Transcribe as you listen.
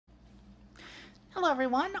Hello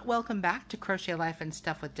everyone, welcome back to Crochet Life and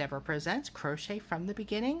Stuff with Deborah Presents Crochet from the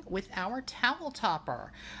Beginning with our towel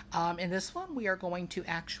topper. In this one we are going to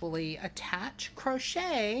actually attach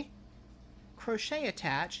crochet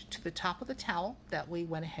attach to the top of the towel that we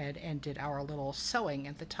went ahead and did our little sewing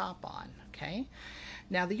at the top on. Okay,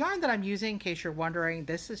 now the yarn that I'm using, in case you're wondering,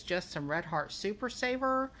 this is just some Red Heart Super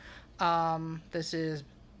Saver. This is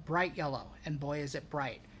bright yellow, and boy is it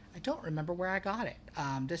bright. I don't remember where I got it.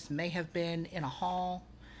 This may have been in a haul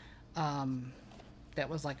that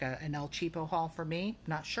was like an El Cheapo haul for me.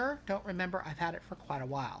 Not sure, don't remember. I've had it for quite a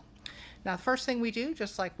while. Now the first thing we do,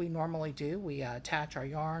 just like we normally do, we attach our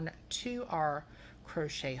yarn to our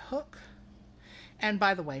crochet hook. And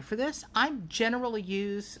by the way, for this, I generally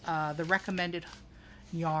use the recommended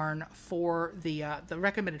yarn for the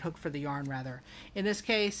recommended hook for the yarn rather. In this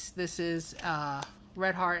case, this is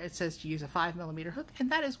Red Heart. It says to use a 5mm hook, and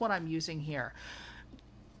that is what I'm using here.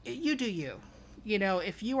 You do you. You know,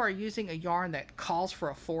 if you are using a yarn that calls for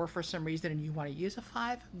a 4 for some reason and you want to use a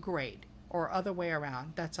 5, great. Or other way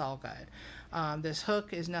around, that's all good. This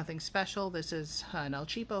hook is nothing special. This is an El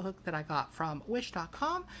Cheapo hook that I got from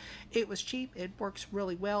wish.com. It was cheap. It works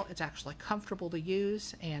really well. It's actually comfortable to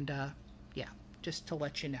use, and yeah, just to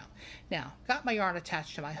let you know. Now, got my yarn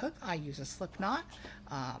attached to my hook. I use a slip knot.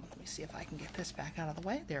 Let me see if I can get this back out of the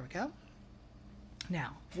way. There we go.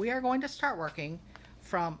 Now, we are going to start working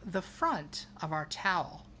from the front of our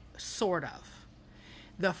towel, sort of.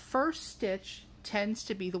 The first stitch tends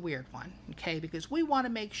to be the weird one, okay, because we want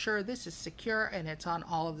to make sure this is secure and it's on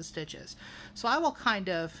all of the stitches. So I will kind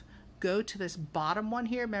of go to this bottom one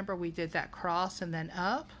here. Remember we did that cross and then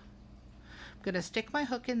up. I'm going to stick my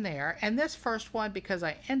hook in there, and this first one, because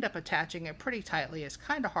I end up attaching it pretty tightly, is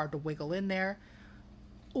kind of hard to wiggle in there.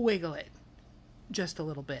 Wiggle it just a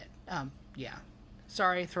little bit. Yeah,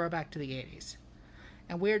 sorry, throwback to the 80s.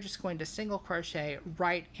 And we're just going to single crochet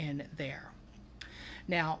right in there.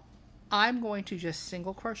 Now I'm going to just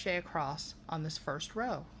single crochet across on this first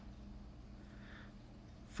row.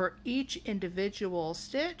 For each individual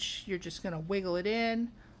stitch, you're just going to wiggle it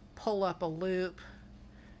in, pull up a loop,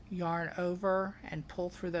 yarn over, and pull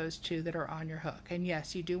through those two that are on your hook. And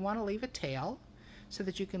yes, you do want to leave a tail so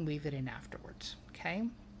that you can weave it in afterwards. Okay,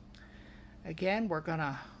 again, we're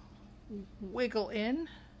gonna wiggle in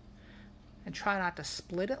and try not to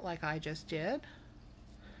split it like I just did.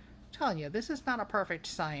 I'm telling you, this is not a perfect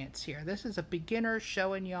science here. This is a beginner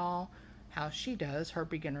showing y'all how she does her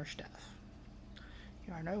beginner stuff.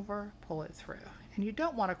 Yarn over, pull it through. And you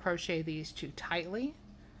don't want to crochet these too tightly.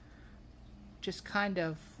 Just kind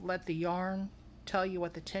of let the yarn tell you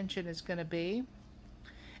what the tension is going to be.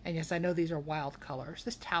 And yes, I know these are wild colors.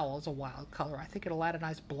 This towel is a wild color. I think it'll add a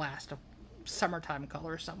nice blast of summertime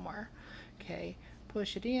color somewhere. Okay,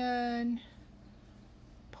 push it in,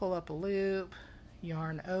 pull up a loop,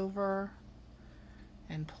 yarn over,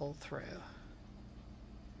 and pull through.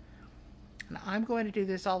 And I'm going to do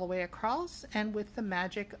this all the way across, and with the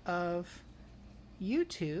magic of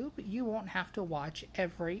YouTube, you won't have to watch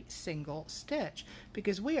every single stitch,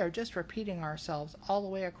 because we are just repeating ourselves all the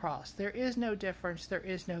way across. There is no difference, there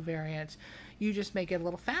is no variance. You just may get a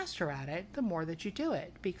little faster at it the more that you do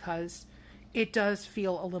it, because it does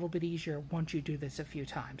feel a little bit easier once you do this a few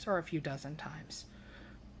times, or a few dozen times.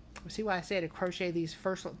 See why I say to crochet these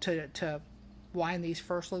first, to wind these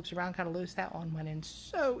first loops around kind of loose? That one went in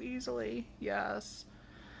so easily, yes.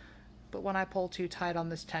 But when I pull too tight on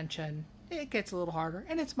this tension, it gets a little harder,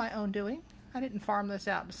 and it's my own doing. I didn't farm this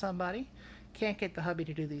out to somebody. Can't get the hubby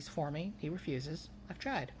to do these for me. He refuses. I've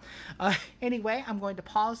tried. Anyway, I'm going to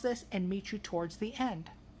pause this and meet you towards the end.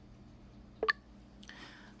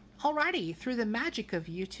 Alrighty, through the magic of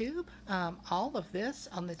YouTube, all of this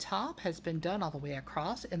on the top has been done all the way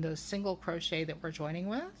across in those single crochet that we're joining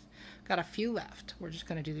with. Got a few left. We're just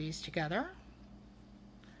going to do these together.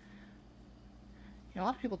 You know, a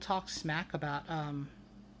lot of people talk smack about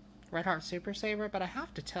Red Heart Super Saver, but I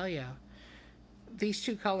have to tell you, these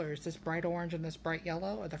two colors, this bright orange and this bright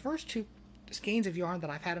yellow, are the first two skeins of yarn that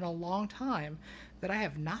I've had in a long time that I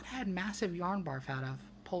have not had massive yarn barf out of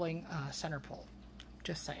pulling center pull.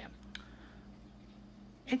 Just saying.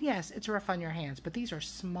 And yes, it's rough on your hands, but these are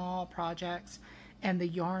small projects and the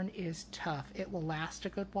yarn is tough. It will last a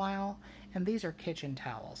good while, and these are kitchen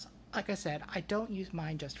towels. Like I said, I don't use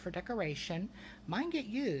mine just for decoration. Mine get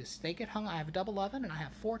used. They get hung. I have a double oven and I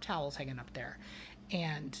have 4 towels hanging up there.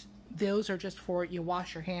 And those are just for, you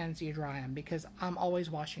wash your hands, you dry them, because I'm always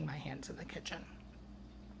washing my hands in the kitchen.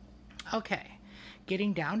 Okay,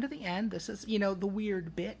 getting down to the end, this is, you know, the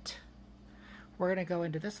weird bit. We're going to go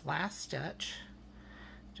into this last stitch.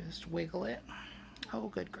 Just wiggle it. Oh,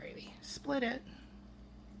 good gravy. Split it.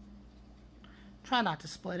 Try not to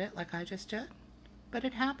split it like I just did, but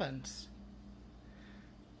it happens.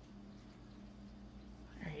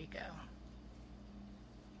 There you go.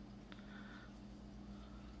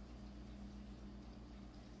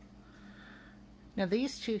 Now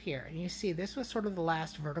these two here, and you see this was sort of the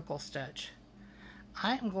last vertical stitch.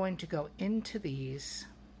 I am going to go into these.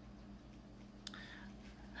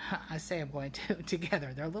 I say I'm going to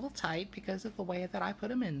together. They're a little tight because of the way that I put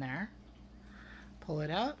them in there. Pull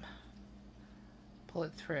it up, pull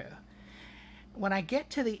it through. When I get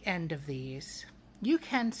to the end of these, you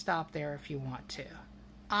can stop there if you want to.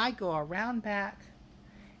 I go around back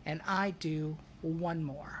and I do one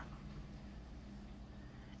more.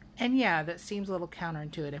 And yeah, that seems a little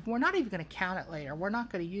counterintuitive. We're not even going to count it later. We're not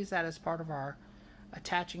going to use that as part of our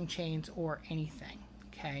attaching chains or anything,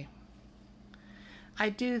 okay?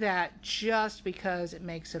 I do that just because it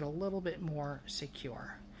makes it a little bit more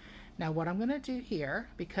secure. Now what I'm going to do here,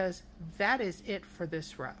 because that is it for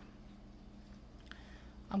this row,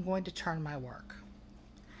 I'm going to turn my work.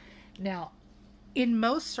 Now, in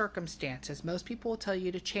most circumstances, most people will tell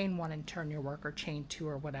you to chain one and turn your work, or chain two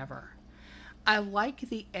or whatever. I like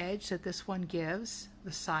the edge that this one gives,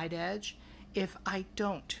 the side edge, if I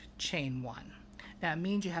don't chain one. That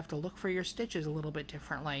means you have to look for your stitches a little bit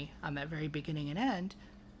differently on that very beginning and end,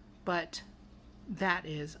 but that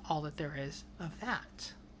is all that there is of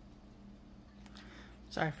that.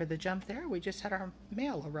 Sorry for the jump there. We just had our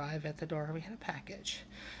mail arrive at the door. We had a package.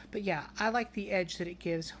 But yeah, I like the edge that it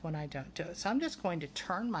gives when I don't do it. So I'm just going to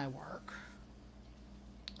turn my work.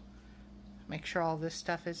 Make sure all this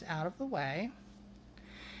stuff is out of the way.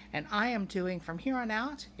 And I am doing, from here on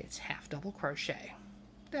out, it's half double crochet.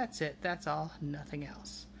 That's it. That's all. Nothing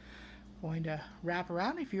else. Going to wrap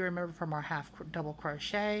around, if you remember from our half double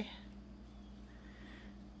crochet.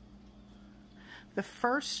 The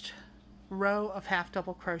first row of half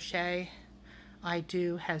double crochet I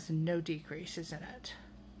do has no decreases in it.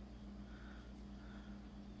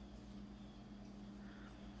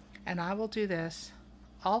 And I will do this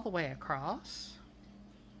all the way across.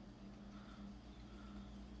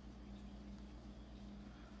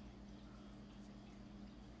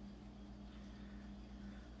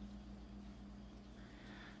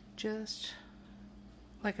 Just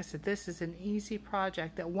like I said, this is an easy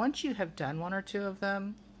project that once you have done one or two of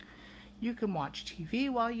them, you can watch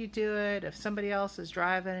TV while you do it. If somebody else is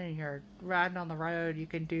driving and you're riding on the road, you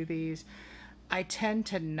can do these. I tend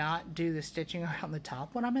to not do the stitching around the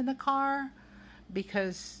top when I'm in the car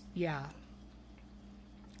because, yeah,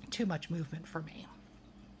 too much movement for me.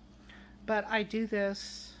 But I do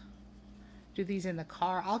these in the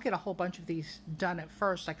car. I'll get a whole bunch of these done at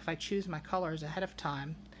first. Like if I choose my colors ahead of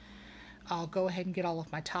time, I'll go ahead and get all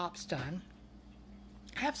of my tops done.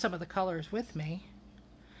 I have some of the colors with me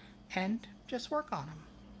and just work on them.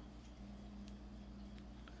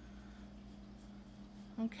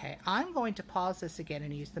 Okay, I'm going to pause this again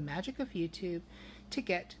and use the magic of YouTube to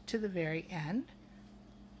get to the very end.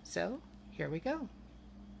 So here we go.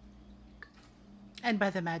 And by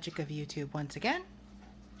the magic of YouTube, once again,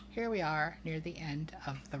 here we are near the end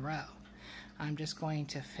of the row. I'm just going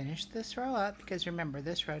to finish this row up because remember,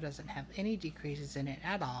 this row doesn't have any decreases in it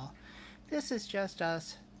at all. This is just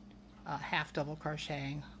us half double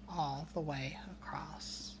crocheting all the way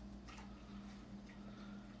across.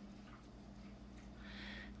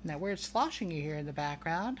 Now where it's sloshing you here in the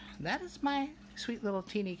background, that is my sweet little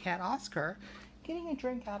teeny cat Oscar getting a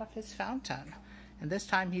drink out of his fountain. And this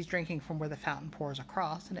time he's drinking from where the fountain pours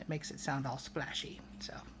across and it makes it sound all splashy.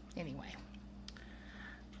 So anyway.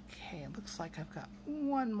 Okay, it looks like I've got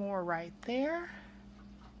one more right there.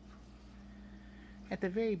 At the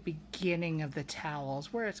very beginning of the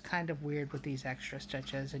towels where it's kind of weird with these extra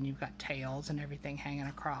stitches and you've got tails and everything hanging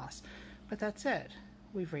across. But that's it.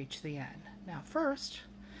 We've reached the end. Now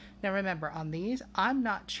remember on these, I'm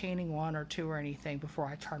not chaining one or two or anything before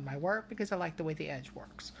I turn my work because I like the way the edge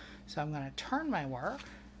works. So I'm going to turn my work.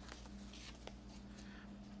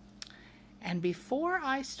 And before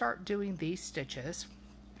I start doing these stitches,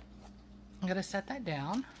 I'm going to set that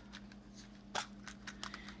down,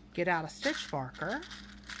 get out a stitch marker,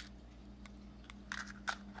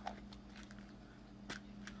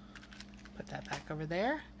 put that back over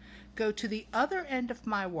there, go to the other end of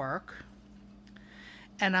my work,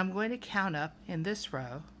 and I'm going to count up in this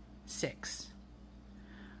row 6.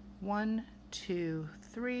 1, 2,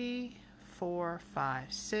 3, 4,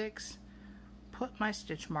 5, 6. Put my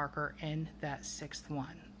stitch marker in that 6th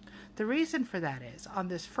one. The reason for that is on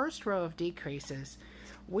this first row of decreases,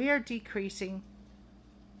 we are decreasing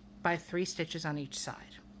by 3 stitches on each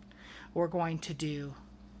side. We're going to do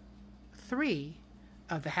 3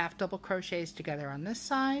 of the half double crochets together on this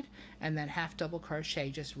side, and then half double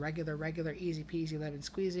crochet, just regular easy peasy lemon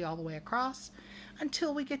squeezy all the way across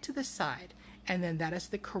until we get to this side. And then that is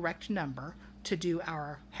the correct number to do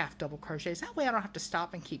our half double crochets. That way I don't have to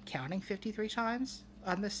stop and keep counting 53 times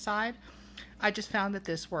on this side. I just found that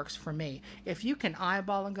this works for me. If you can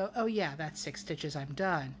eyeball and go, oh yeah, that's 6 stitches, I'm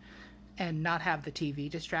done, and not have the TV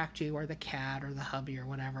distract you or the cat or the hubby or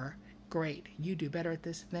whatever, great. You do better at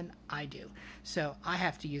this than I do. So I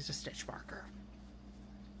have to use a stitch marker.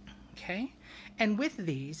 Okay, and with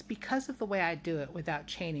these, because of the way I do it without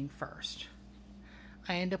chaining first,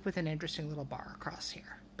 I end up with an interesting little bar across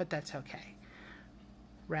here, but that's okay.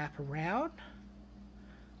 Wrap around,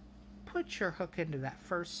 put your hook into that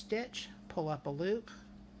first stitch, pull up a loop.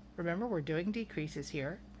 Remember, we're doing decreases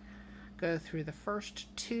here. Go through the first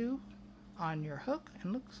 2 on your hook,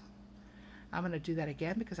 and look, I'm going to do that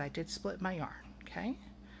again because I did split my yarn. Okay,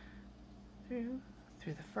 through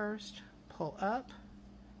the first, pull up,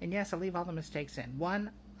 and yes, I leave all the mistakes in. 1,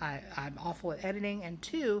 I'm awful at editing, and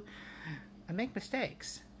 2, I make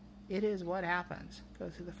mistakes. It is what happens. Go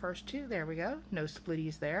through the first 2. There we go. No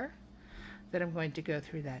splitties there. Then I'm going to go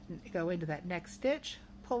through that, go into that next stitch,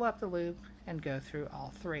 pull up the loop, and go through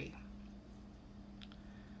all 3.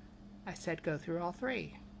 I said go through all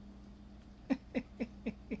 3.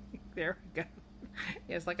 There we go.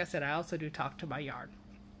 Yes, like I said, I also do talk to my yarn.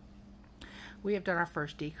 We have done our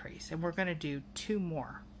first decrease, and we're going to do 2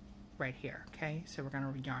 more right here. Okay, so we're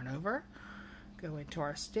going to yarn over, go into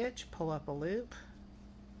our stitch, pull up a loop,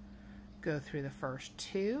 go through the first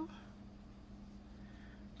 2,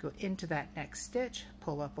 go into that next stitch,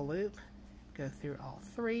 pull up a loop, go through all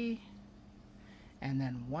 3, and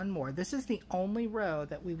then 1 more. This is the only row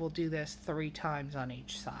that we will do this 3 times on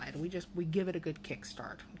each side. We give it a good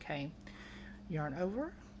kickstart. Okay, yarn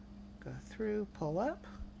over, go through, pull up,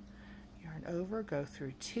 yarn over, go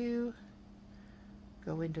through 2,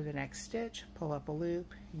 go into the next stitch, pull up a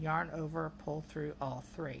loop, yarn over, pull through all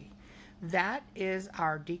 3. That is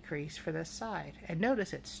our decrease for this side. And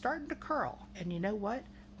notice it's starting to curl, and you know what?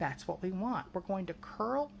 That's what we want. We're going to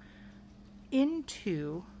curl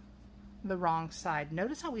into the wrong side.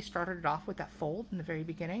 Notice how we started it off with that fold in the very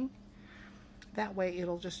beginning? That way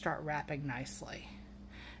it'll just start wrapping nicely.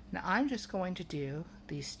 Now I'm just going to do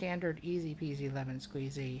these standard easy peasy lemon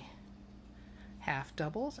squeezy half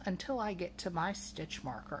doubles until I get to my stitch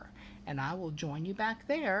marker, and I will join you back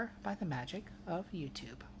there by the magic of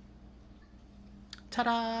YouTube.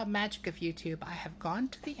 Ta-da! Magic of YouTube. I have gone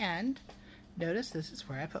to the end. Notice this is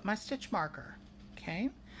where I put my stitch marker. Okay,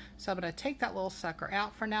 so I'm going to take that little sucker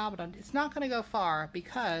out for now, but it's not going to go far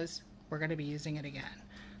because we're going to be using it again.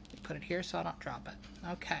 Put it here so I don't drop it.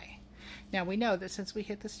 Okay, now we know that since we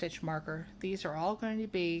hit the stitch marker, these are all going to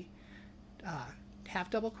be half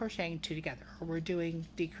double crocheting 2 together, or we're doing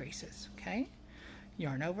decreases. Okay,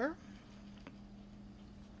 yarn over,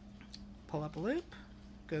 pull up a loop,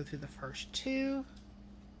 go through the first 2,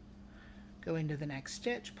 go into the next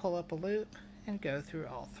stitch, pull up a loop, and go through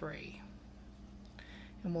all 3.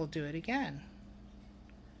 And we'll do it again.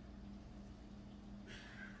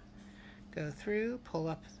 Go through,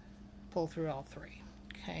 pull through all 3.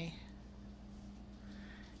 Okay.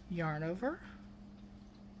 Yarn over,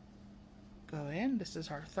 go in. This is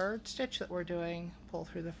our 3rd stitch that we're doing. Pull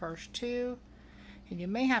through the first 2, and you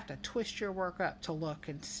may have to twist your work up to look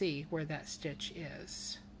and see where that stitch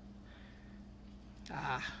is.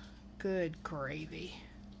 Ah, good gravy.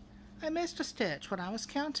 I missed a stitch when I was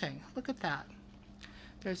counting. Look at that.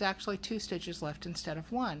 There's actually 2 stitches left instead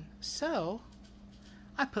of 1. So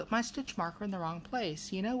I put my stitch marker in the wrong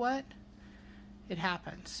place. You know what? It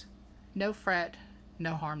happens. No fret,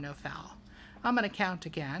 no harm, no foul. I'm going to count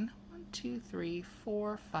again. 1, 2, 3,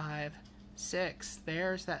 4, 5, 6.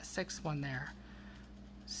 There's that 6th one there.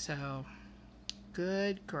 So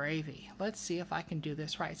good gravy. Let's see if I can do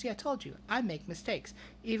this right. See, I told you, I make mistakes,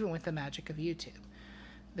 even with the magic of YouTube.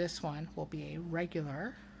 This one will be a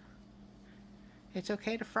regular. It's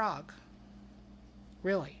okay to frog.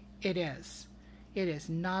 Really, it is. It is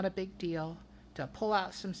not a big deal to pull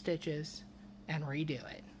out some stitches and redo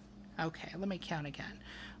it. Okay, let me count again.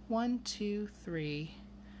 1, 2, 3,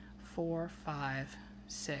 4, 5,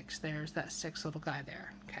 6. There's that 6th little guy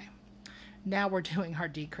there. Okay. Now we're doing our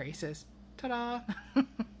decreases. Ta-da!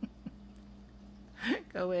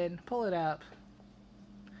 Go in, pull it up.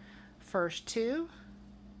 First 2.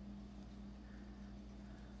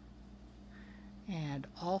 And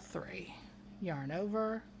all 3. Yarn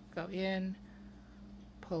over, go in,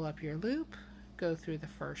 pull up your loop, go through the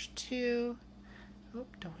first 2. Oh,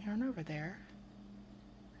 don't yarn over there.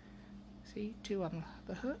 See, 2 on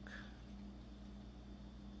the hook.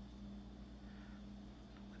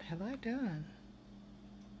 have I done?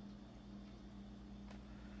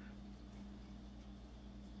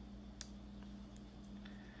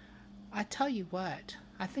 I tell you what,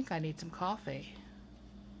 I think I need some coffee.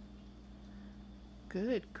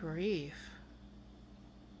 Good grief.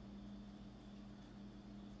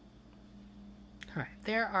 All right,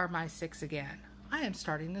 there are my 6 again. I am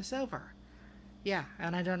starting this over. Yeah,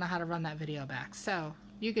 and I don't know how to run that video back, so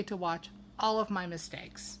you get to watch all of my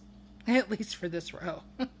mistakes, at least for this row.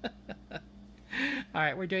 All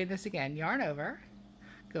right, we're doing this again. Yarn over,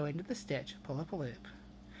 go into the stitch, pull up a loop.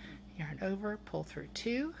 Yarn over, pull through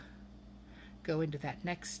 2, go into that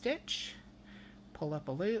next stitch, pull up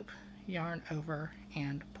a loop, yarn over,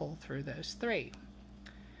 and pull through those 3.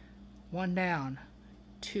 1 down,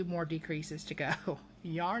 2 more decreases to go.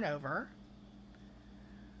 Yarn over,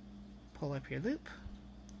 pull up your loop,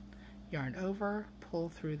 yarn over, pull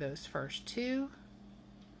through those first 2,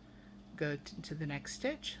 go to the next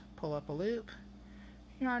stitch, pull up a loop,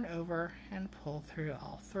 yarn over, and pull through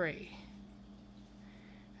all 3.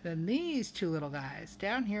 Then these 2 little guys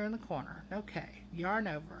down here in the corner. Okay, yarn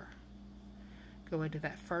over, go into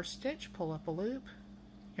that first stitch, pull up a loop,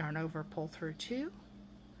 yarn over, pull through 2,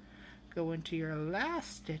 go into your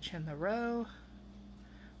last stitch in the row,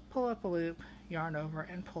 pull up a loop, yarn over,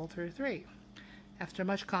 and pull through 3. After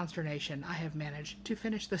much consternation, I have managed to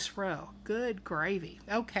finish this row. Good gravy.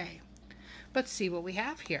 Okay, let's see what we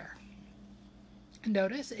have here.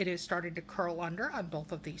 Notice it is starting to curl under on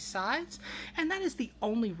both of these sides, and that is the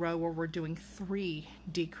only row where we're doing 3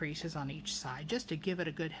 decreases on each side, just to give it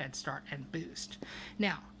a good head start and boost.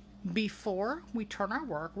 Now, before we turn our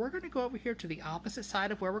work, we're going to go over here to the opposite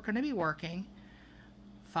side of where we're going to be working,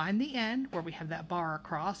 find the end where we have that bar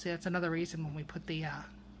across. That's another reason when we put the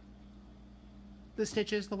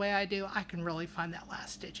stitches the way I do, I can really find that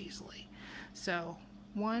last stitch easily. So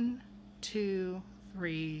 1, 2,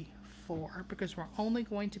 3, 4, because we're only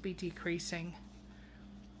going to be decreasing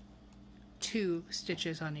 2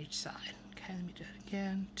 stitches on each side. Okay, let me do it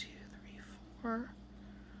again. 2, 3, 4.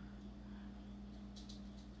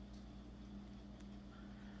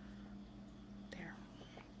 There.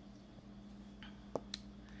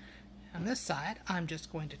 On this side, I'm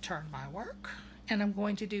just going to turn my work, and I'm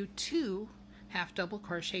going to do 2 half double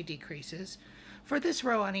crochet decreases for this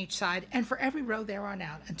row on each side, and for every row there on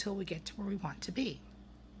out until we get to where we want to be.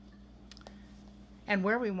 And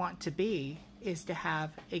where we want to be is to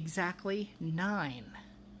have exactly 9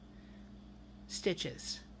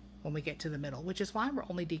 stitches when we get to the middle, which is why we're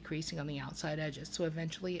only decreasing on the outside edges, so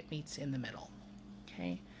eventually it meets in the middle.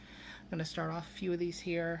 Okay, I'm going to start off a few of these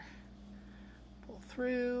here. Pull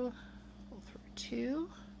through 2,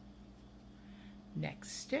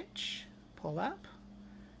 next stitch, pull up,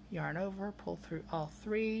 yarn over, pull through all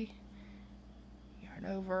 3, yarn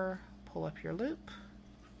over, pull up your loop,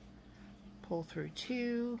 pull through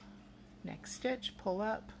 2, next stitch, pull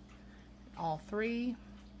up, all 3,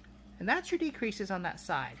 and that's your decreases on that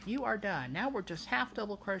side. You are done. Now we're just half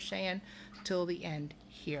double crocheting till the end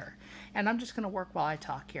here, and I'm just going to work while I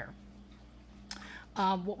talk here.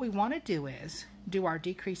 What we want to do is do our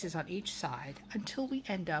decreases on each side until we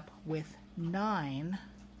end up with 9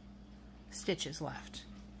 stitches left.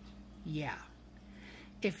 Yeah,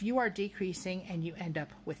 if you are decreasing and you end up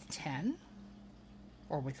with 10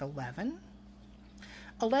 or with 11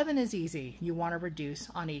 is easy. You want to reduce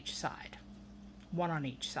on each side, 1 on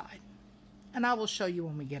each side, and I will show you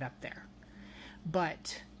when we get up there.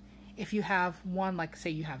 But if you have one, like say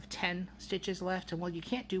you have 10 stitches left, and well, you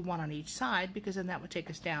can't do 1 on each side because then that would take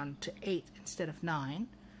us down to 8 instead of 9.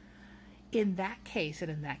 In that case, and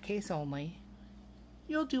in that case only,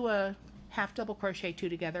 you'll do a half double crochet 2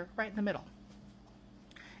 together right in the middle.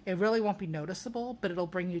 It really won't be noticeable, but it'll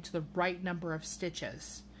bring you to the right number of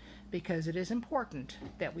stitches, because it is important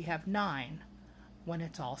that we have 9 when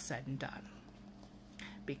it's all said and done,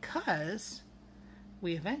 because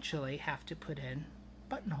we eventually have to put in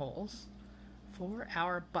buttonholes for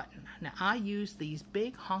our button. Now I use these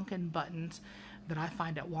big honkin' buttons that I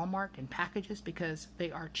find at Walmart in packages because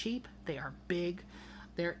they are cheap, they are big,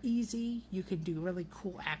 they're easy, you can do really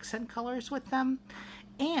cool accent colors with them,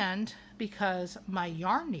 and because my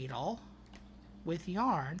yarn needle with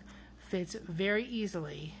yarn fits very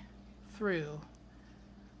easily through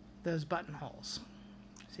those buttonholes.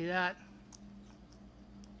 See that?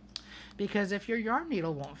 Because if your yarn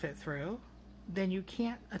needle won't fit through, then you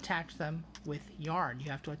can't attach them with yarn.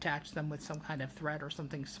 You have to attach them with some kind of thread or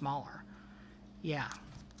something smaller. Yeah,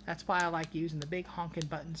 that's why I like using the big honkin'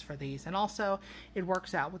 buttons for these. And also, it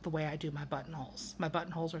works out with the way I do my buttonholes. My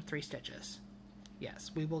buttonholes are 3 stitches.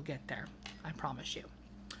 Yes, we will get there, I promise you.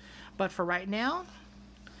 But for right now,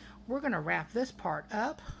 we're going to wrap this part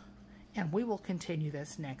up And we will continue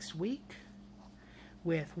this next week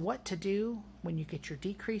with what to do when you get your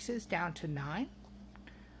decreases down to 9.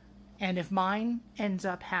 And if mine ends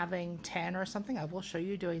up having 10 or something, I will show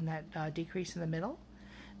you doing that decrease in the middle,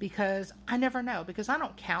 because I never know, because I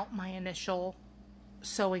don't count my initial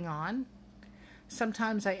sewing on.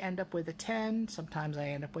 Sometimes I end up with a 10, sometimes I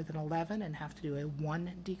end up with an 11 and have to do a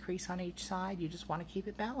 1 decrease on each side. You just want to keep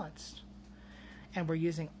it balanced. And we're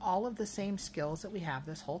using all of the same skills that we have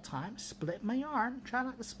this whole time. Split my yarn. Try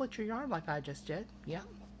not to split your yarn like I just did. Yep.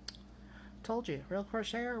 Told you, real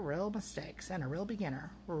crocheter, real mistakes, and a real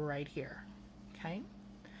beginner right here. Okay?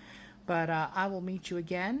 But I will meet you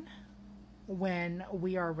again when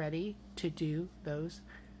we are ready to do those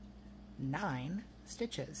 9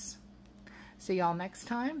 stitches. See y'all next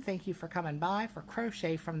time. Thank you for coming by for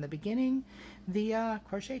Crochet from the Beginning, the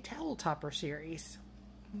Crochet Towel Topper series.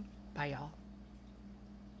 Bye y'all.